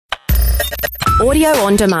Audio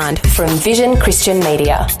on demand from Vision Christian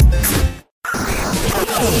Media.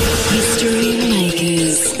 History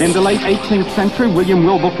Makers. In the late 18th century, William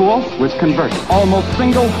Wilberforce was converted. Almost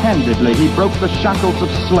single-handedly, he broke the shackles of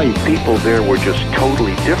slavery. People there were just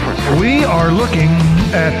totally different. We are looking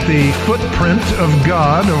at the footprint of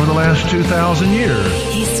God over the last 2,000 years.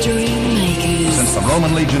 History Makers. Since the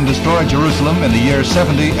Roman legion destroyed Jerusalem in the year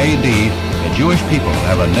 70 A.D., the Jewish people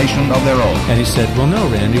have a nation of their own. And he said, well, no,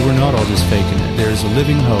 Randy, we're not all just faking it. There's a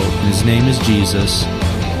living hope, and his name is Jesus.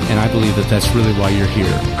 And I believe that that's really why you're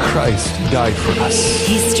here. Christ died for us.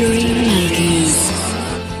 History Makers.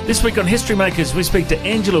 This week on History Makers, we speak to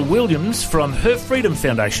Angela Williams from Her Freedom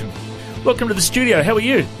Foundation. Welcome to the studio. How are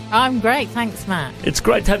you? I'm great. Thanks, Matt. It's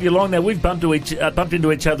great to have you along. Now, we've bumped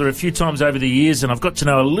into each other a few times over the years, and I've got to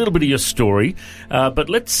know a little bit of your story. But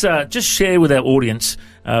let's just share with our audience,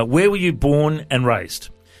 where were you born and raised?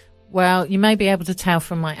 Well, you may be able to tell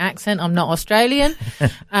from my accent, I'm not Australian.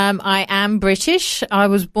 I am British. I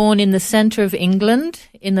was born in the centre of England,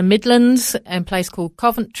 in the Midlands, in a place called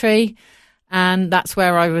Coventry. And that's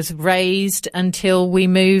where I was raised until we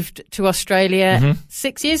moved to Australia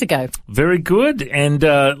 6 years ago. Very good. And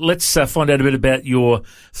let's find out a bit about your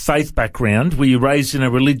faith background. Were you raised in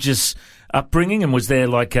a religious upbringing, and was there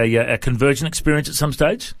like a conversion experience at some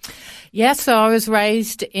stage? Yes, so I was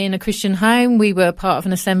raised in a Christian home. We were part of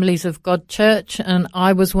an Assemblies of God church, and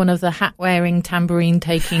I was one of the hat-wearing,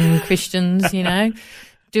 tambourine-taking Christians, you know,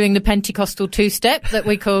 doing the Pentecostal two-step that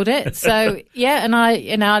we called it. So, yeah, and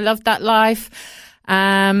I loved that life.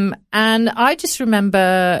 And I just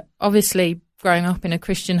remember, obviously, growing up in a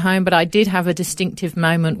Christian home, but I did have a distinctive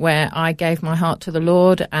moment where I gave my heart to the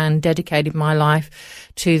Lord and dedicated my life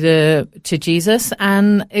to Jesus.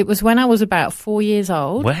 And it was when I was about 4 years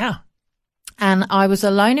old. Wow. And I was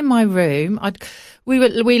alone in my room. We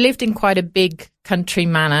lived in quite a big country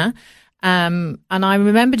manor. And I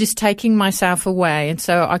remember just taking myself away. And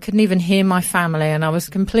so I couldn't even hear my family, and I was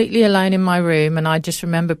completely alone in my room. And I just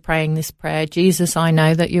remember praying this prayer: Jesus, I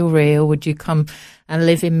know that you're real. Would you come and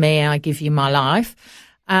live in me? I give you my life.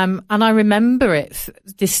 And I remember it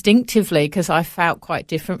distinctively because I felt quite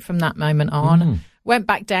different from that moment on. Went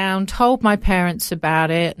back down, told my parents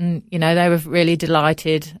about it, and, you know, they were really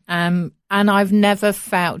delighted. And I've never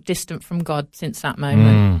felt distant from God since that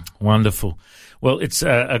moment. Wonderful. Well, it's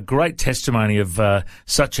a great testimony of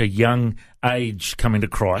such a young age coming to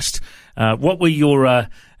Christ. What were your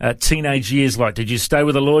teenage years like? Did you stay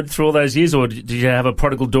with the Lord through all those years, or did you have a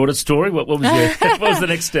prodigal daughter story? What was what was the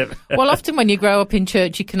next step? Well, often when you grow up in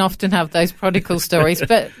church, you can often have those prodigal stories.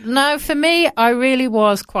 But no, for me, I really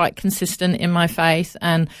was quite consistent in my faith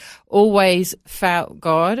and always felt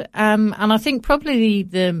God. And I think probably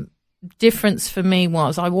the difference for me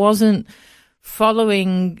was I wasn't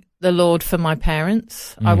following the Lord for my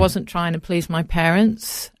parents. I wasn't trying to please my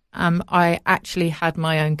parents. I actually had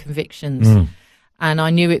my own convictions, and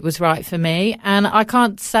I knew it was right for me. And I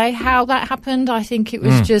can't say how that happened. I think it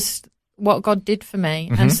was just what God did for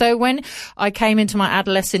me. And so when I came into my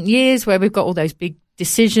adolescent years, where we've got all those big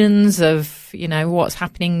decisions of, you know, what's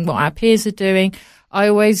happening, what our peers are doing, I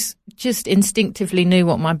always just instinctively knew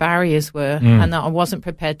what my barriers were and that I wasn't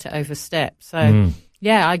prepared to overstep. So,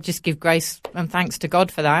 yeah, I just give grace and thanks to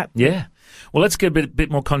God for that. Yeah. Well, let's get a bit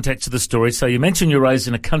more context to the story. So you mentioned you're raised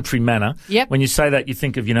in a country manor. Yep. When you say that, you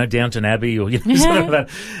think of, you know, Downton Abbey or something like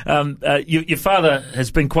that. Your father has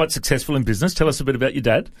been quite successful in business. Tell us a bit about your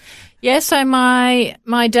dad. Yeah, so my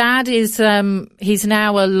dad is he's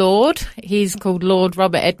now a lord. He's called Lord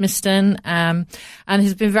Robert Edmiston, and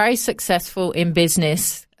has been very successful in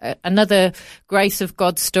business. Another grace of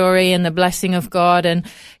God story and the blessing of God. And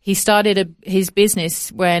he started his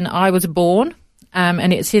business when I was born.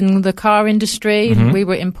 And it's in the car industry. We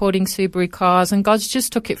were importing Subaru cars, and God's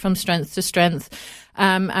just took it from strength to strength.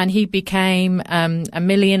 And he became a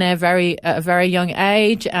millionaire at a very young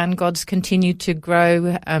age, and God's continued to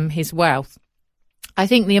grow his wealth. I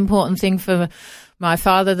think the important thing for my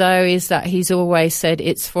father, though, is that he's always said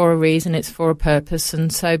it's for a reason, it's for a purpose.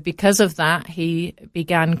 And so because of that, he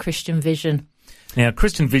began Christian Vision. Now,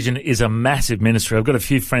 Christian Vision is a massive ministry. I've got a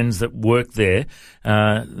few friends that work there.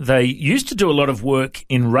 They used to do a lot of work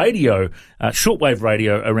in radio, shortwave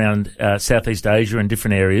radio around Southeast Asia and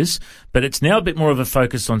different areas, but it's now a bit more of a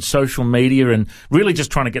focus on social media and really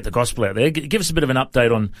just trying to get the gospel out there. Give us a bit of an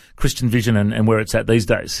update on Christian Vision and where it's at these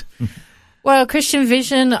days. Well, Christian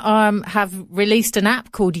Vision have released an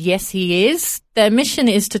app called Yes, He Is. Their mission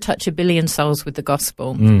is to touch 1 billion souls with the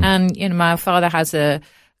gospel. And, you know, my father has a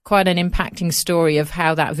quite an impacting story of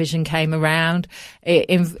how that vision came around. It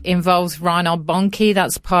involves Reinhard Bonnke.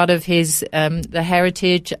 That's part of his the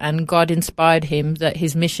heritage, and God inspired him that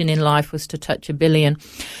his mission in life was to touch 1 billion.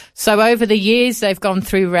 So over the years, they've gone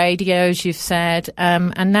through radio, as you've said,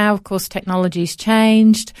 and now, of course, technology's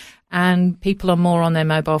changed and people are more on their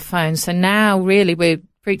mobile phones. So now, really, we're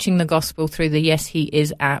preaching the gospel through the Yes He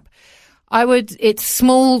Is app. It's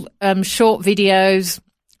small, short videos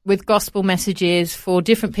with gospel messages for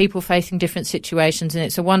different people facing different situations, and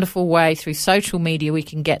it's a wonderful way through social media we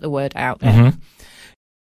can get the word out there. Mm-hmm.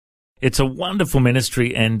 It's a wonderful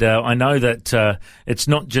ministry, and I know that it's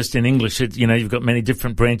not just in English. You've got many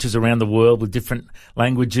different branches around the world with different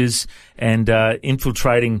languages and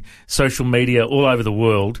infiltrating social media all over the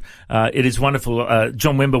world. It is wonderful.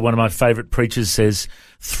 John Wimber, one of my favourite preachers, says,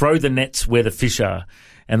 "Throw the nets where the fish are."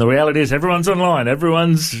 And the reality is everyone's online,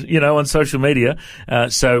 everyone's, on social media.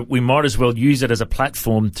 So we might as well use it as a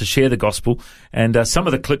platform to share the gospel. And some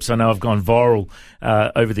of the clips I know have gone viral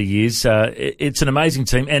over the years. It's an amazing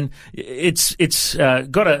team. And it's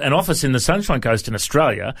got an office in the Sunshine Coast in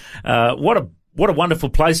Australia. What a wonderful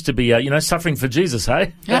place to be, suffering for Jesus,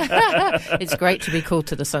 hey? It's great to be called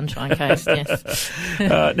to the Sunshine Coast, yes.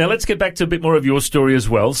 Now let's get back to a bit more of your story as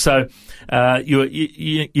well. So, what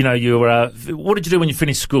did you do when you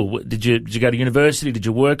finished school? Did you go to university? Did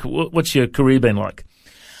you work? What's your career been like?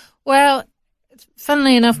 Well,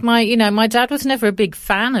 funnily enough, my dad was never a big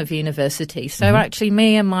fan of university. So actually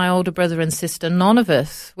me and my older brother and sister, none of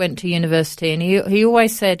us went to university. And he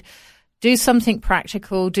always said, do something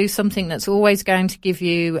practical, do something that's always going to give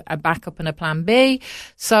you a backup and a plan B.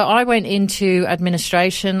 So I went into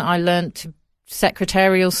administration. I learnt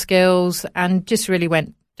secretarial skills and just really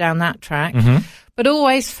went down that track. But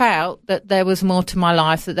always felt that there was more to my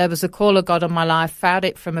life, that there was a call of God on my life, found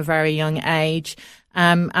it from a very young age,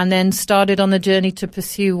 and then started on the journey to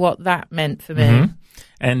pursue what that meant for me.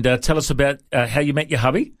 And tell us about how you met your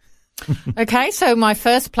hubby. Okay, so my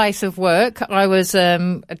first place of work, I was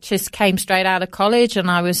just came straight out of college, and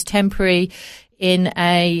I was temporary in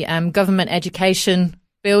a government education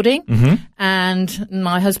building. And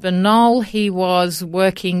my husband Noel, he was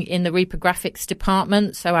working in the reprographics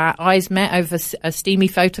department, so our eyes met over a steamy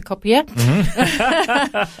photocopier.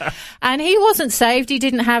 And he wasn't saved; he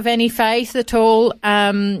didn't have any faith at all.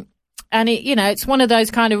 And it's one of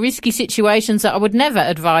those kind of risky situations that I would never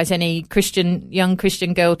advise any young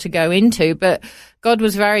Christian girl to go into. But God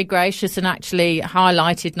was very gracious and actually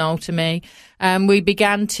highlighted Noel to me. We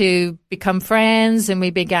began to become friends and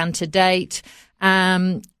we began to date.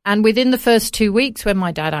 And within the first 2 weeks, when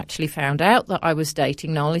my dad actually found out that I was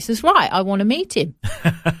dating Noel, he says, right, I want to meet him.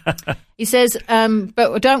 He says,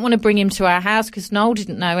 but I don't want to bring him to our house because Noel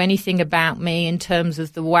didn't know anything about me in terms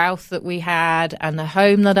of the wealth that we had and the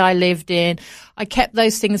home that I lived in. I kept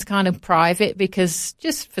those things kind of private because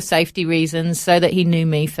just for safety reasons, so that he knew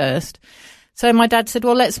me first. So my dad said,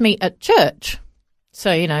 well, let's meet at church.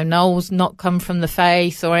 So, Noel's not come from the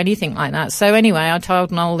faith or anything like that. So anyway, I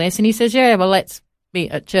told Noel this and he says, yeah, well, let's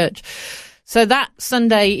meet at church. So that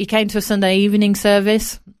Sunday, he came to a Sunday evening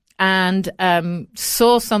service and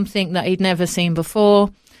saw something that he'd never seen before.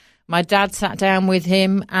 My dad sat down with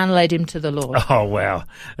him and led him to the Lord. Oh, wow.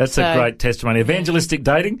 That's a great testimony. Evangelistic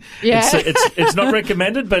dating. Yeah. It's not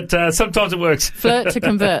recommended, but sometimes it works. Flirt to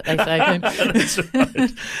convert, they say. That's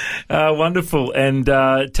right. Wonderful. And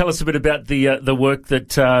tell us a bit about the work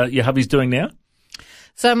that your hubby's doing now.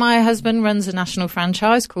 So my husband runs a national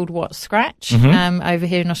franchise called What's Scratch over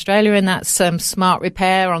here in Australia, and that's smart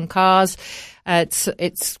repair on cars.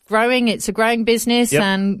 It's growing. It's a growing business,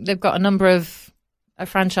 and they've got a number of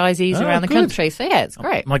franchisees around the country. So, yeah, it's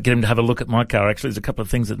great. I might get him to have a look at my car, actually. There's a couple of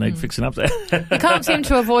things that need fixing up there. You can't seem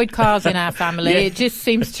to avoid cars in our family. It just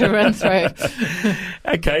seems to run through.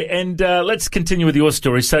 Okay, and let's continue with your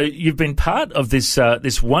story. So you've been part of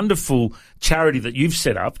this wonderful charity that you've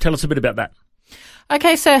set up. Tell us a bit about that.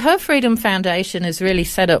 Okay, so Her Freedom Foundation is really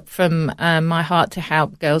set up from my heart to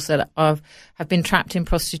help girls that have been trapped in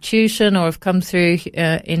prostitution or have come through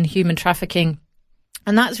in human trafficking.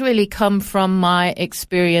 And that's really come from my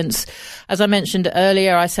experience. As I mentioned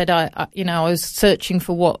earlier, I said I was searching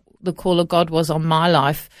for what the call of God was on my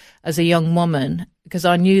life as a young woman because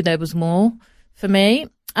I knew there was more for me.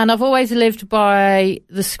 And I've always lived by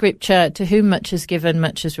the scripture, to whom much is given,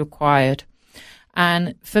 much is required.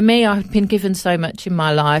 And for me, I've been given so much in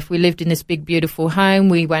my life. We lived in this big, beautiful home.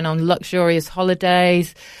 We went on luxurious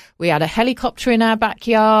holidays. We had a helicopter in our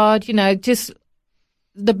backyard. Just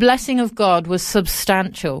the blessing of God was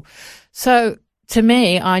substantial. So to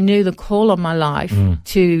me, I knew the call on my life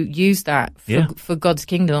to use that for God's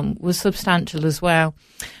kingdom was substantial as well.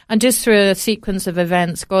 And just through a sequence of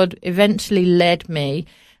events, God eventually led me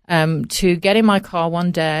to get in my car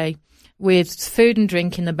one day with food and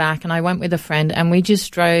drink in the back, and I went with a friend, and we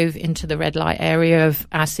just drove into the red light area of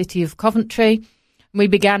our city of Coventry. We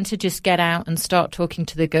began to just get out and start talking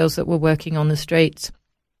to the girls that were working on the streets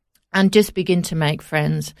and just begin to make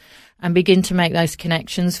friends and begin to make those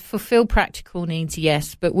connections, fulfill practical needs,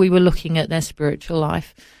 yes, but we were looking at their spiritual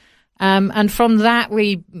life. And from that,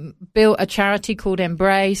 we built a charity called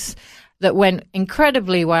Embrace that went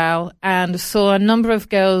incredibly well and saw a number of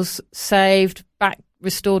girls saved, back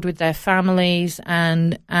restored with their families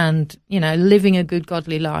and living a good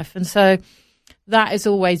godly life. And so that has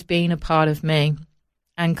always been a part of me.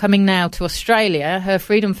 And coming now to Australia, Her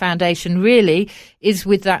Freedom Foundation really is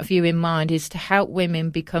with that view in mind, is to help women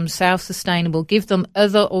become self-sustainable, give them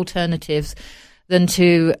other alternatives than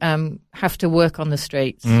to have to work on the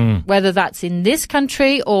streets, whether that's in this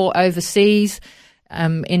country or overseas,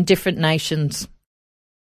 in different nations.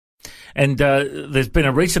 And there's been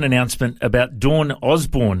a recent announcement about Dawn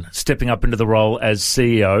Osborne stepping up into the role as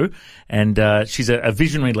CEO, and she's a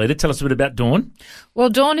visionary leader. Tell us a bit about Dawn. Well,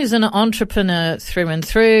 Dawn is an entrepreneur through and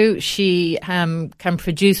through. She can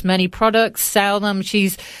produce many products, sell them.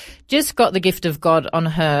 She's just got the gift of God on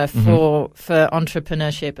her for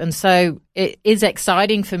entrepreneurship. And so it is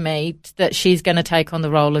exciting for me that she's going to take on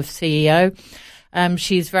the role of CEO.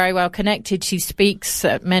 She's very well connected. She speaks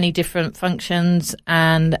at many different functions,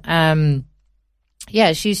 and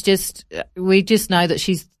we just know that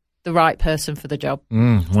she's the right person for the job.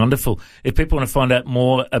 Wonderful. If people want to find out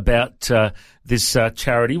more about this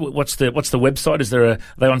charity, what's the website? Are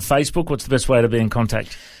they on Facebook? What's the best way to be in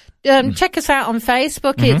contact? Check us out on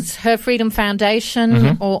Facebook. It's Her Freedom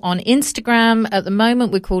Foundation, or on Instagram. At the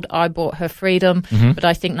moment, we're called I Bought Her Freedom, but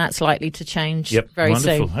I think that's likely to change very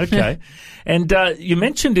soon. Okay. And you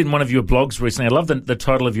mentioned in one of your blogs recently, I love the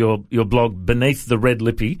title of your blog, Beneath the Red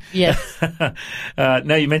Lippy. Yes.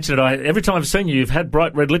 Now you mentioned it, every time I've seen you, you've had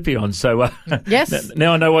bright red lippy on. So yes.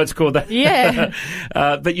 Now I know why it's called that. Yeah.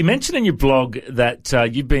 But you mentioned in your blog that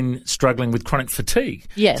you've been struggling with chronic fatigue.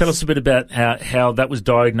 Yes. Tell us a bit about how that was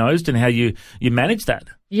diagnosed and how you managed that.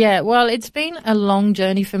 Yeah, well, it's been a long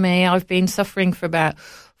journey for me. I've been suffering for about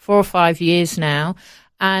 4 or 5 years now,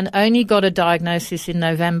 and only got a diagnosis in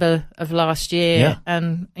November of last year. Yeah.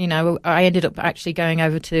 And, I ended up actually going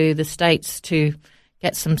over to the States to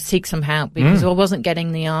seek some help because I wasn't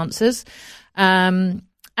getting the answers. And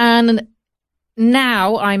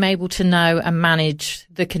now I'm able to know and manage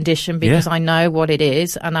the condition because I know what it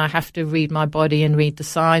is, and I have to read my body and read the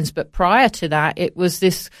signs. But prior to that, it was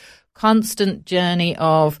this constant journey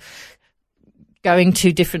of going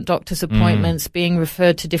to different doctor's appointments, being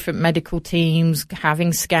referred to different medical teams,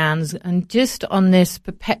 having scans, and just on this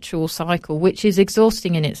perpetual cycle, which is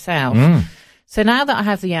exhausting in itself. So now that I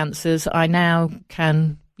have the answers, I now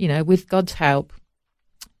can, with God's help,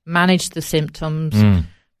 manage the symptoms,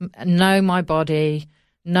 know my body,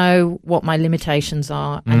 know what my limitations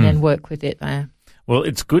are, and then work with it there. Well,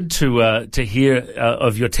 it's good to hear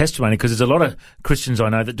of your testimony, because there's a lot of Christians I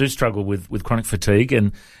know that do struggle with chronic fatigue,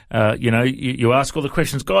 and you ask all the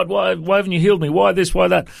questions. God, why haven't you healed me? Why this? Why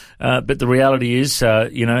that? But the reality is,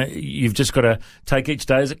 you've just got to take each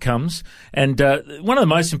day as it comes. And one of the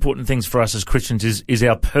most important things for us as Christians is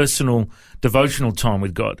our personal devotional time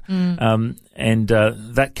with God, and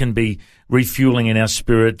that can be refueling in our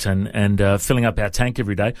spirit and filling up our tank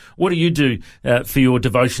every day. What do you do for your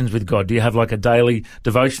devotions with God? Do you have like a daily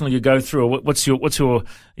devotional you go through, or what's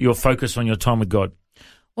your focus on your time with God?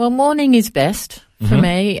 Well, morning is best for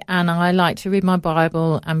me, and I like to read my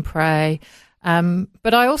Bible and pray.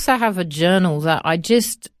 But I also have a journal that I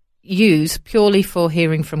just use purely for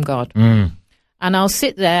hearing from God. And I'll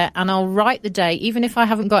sit there and I'll write the day. Even if I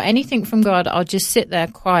haven't got anything from God, I'll just sit there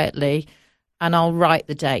quietly and I'll write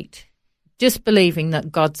the date, just believing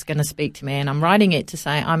that God's going to speak to me. And I'm writing it to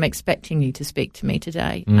say, I'm expecting you to speak to me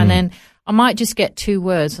today. And then I might just get 2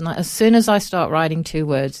 words. And as soon as I start writing 2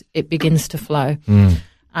 words, it begins to flow.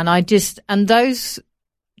 And those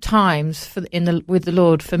times with the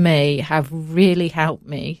Lord for me have really helped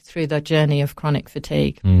me through the journey of chronic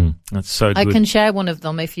fatigue. That's so good. I can share one of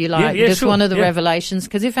them if you like, just one of the revelations,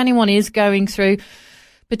 because if anyone is going through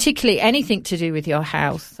particularly anything to do with your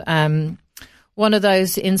health, one of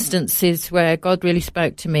those instances where God really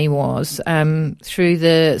spoke to me was through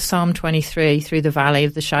the Psalm 23, through the valley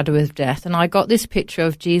of the shadow of death. And I got this picture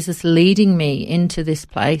of Jesus leading me into this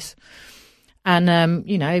place. And,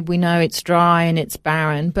 we know it's dry and it's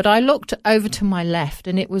barren. But I looked over to my left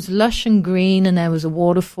and it was lush and green and there was a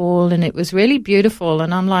waterfall and it was really beautiful.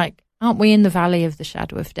 And I'm like, aren't we in the valley of the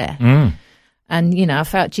shadow of death? Mm. And, I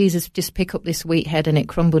felt Jesus just pick up this wheat head and it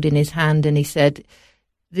crumbled in his hand. And he said,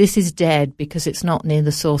 this is dead because it's not near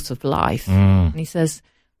the source of life. And he says,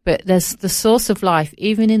 but there's the source of life,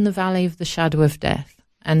 even in the valley of the shadow of death.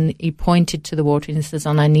 And he pointed to the water and he says,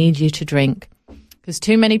 and I need you to drink. Because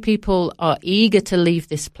too many people are eager to leave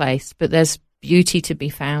this place, but there's beauty to be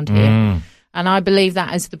found here. And I believe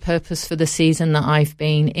that is the purpose for the season that I've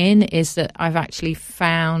been in, is that I've actually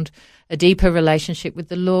found a deeper relationship with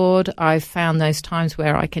the Lord. I've found those times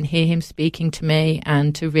where I can hear him speaking to me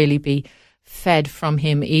and to really be fed from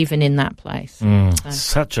him even in that place.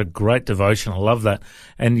 Such a great devotion. I love that.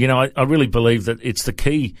 And, I really believe that it's the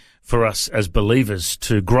key for us as believers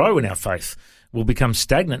to grow in our faith. We'll become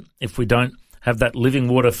stagnant if we don't have that living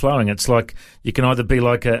water flowing. It's like you can either be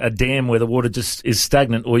like a dam where the water just is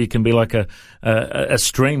stagnant, or you can be like a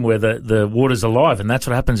stream where the water's alive. And that's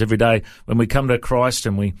what happens every day when we come to Christ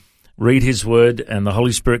and we read his word and the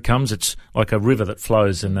Holy Spirit comes. It's like a river that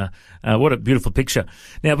flows. And what a beautiful picture.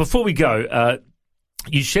 Now, before we go,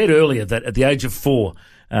 you shared earlier that at the age of 4,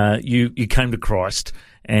 you came to Christ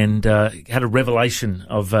and had a revelation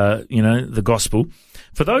of, the gospel.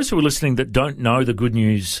 For those who are listening that don't know the good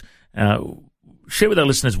news, share with our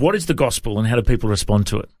listeners, what is the gospel and how do people respond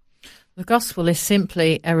to it? The gospel is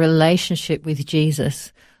simply a relationship with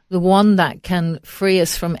Jesus, the one that can free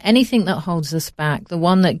us from anything that holds us back, the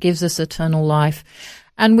one that gives us eternal life.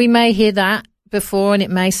 And we may hear that before and it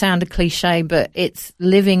may sound a cliche, but it's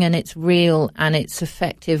living and it's real and it's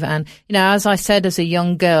effective. And, as I said, as a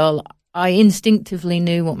young girl, I instinctively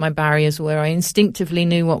knew what my barriers were. I instinctively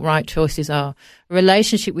knew what right choices are. A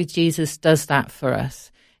relationship with Jesus does that for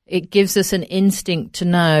us. It gives us an instinct to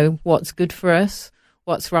know what's good for us,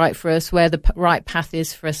 what's right for us, where the right path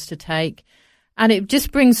is for us to take. And it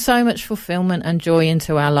just brings so much fulfillment and joy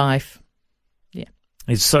into our life. Yeah.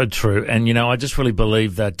 It's so true. And, I just really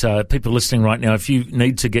believe that people listening right now, if you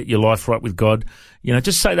need to get your life right with God,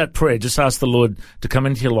 just say that prayer. Just ask the Lord to come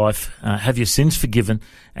into your life, have your sins forgiven,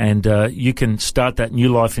 and you can start that new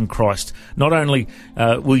life in Christ. Not only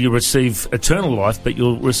will you receive eternal life, but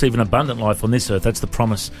you'll receive an abundant life on this earth. That's the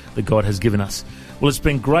promise that God has given us. Well, it's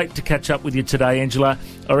been great to catch up with you today, Angela.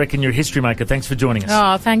 I reckon you're a history maker. Thanks for joining us.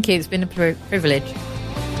 Oh, thank you. It's been a privilege.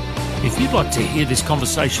 If you'd like to hear this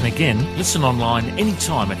conversation again, listen online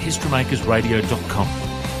anytime at historymakersradio.com.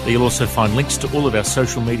 There you'll also find links to all of our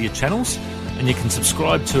social media channels, and you can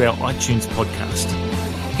subscribe to our iTunes podcast.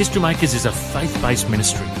 History Makers is a faith-based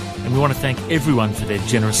ministry, and we want to thank everyone for their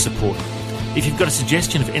generous support. If you've got a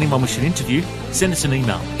suggestion of anyone we should interview, send us an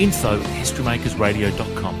email,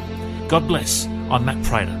 info@historymakersradio.com. God bless. I'm Matt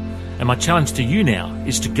Prater, and my challenge to you now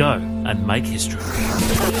is to go and make history.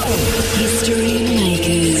 History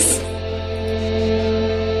Makers.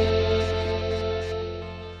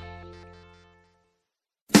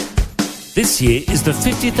 This year is the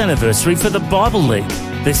 50th anniversary for the Bible League.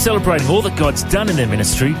 They're celebrating all that God's done in their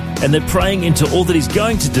ministry, and they're praying into all that he's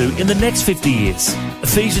going to do in the next 50 years.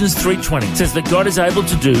 Ephesians 3:20 says that God is able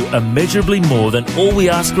to do immeasurably more than all we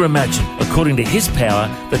ask or imagine, according to his power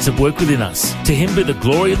that's at work within us. To him be the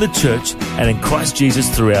glory of the church and in Christ Jesus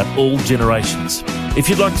throughout all generations. If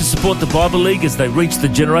you'd like to support the Bible League as they reach the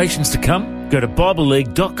generations to come, go to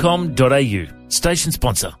bibleleague.com.au. Station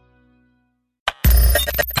sponsor.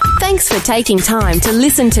 Thanks for taking time to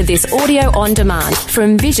listen to this audio on demand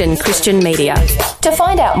from Vision Christian Media. To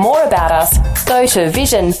find out more about us, go to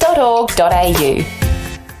vision.org.au.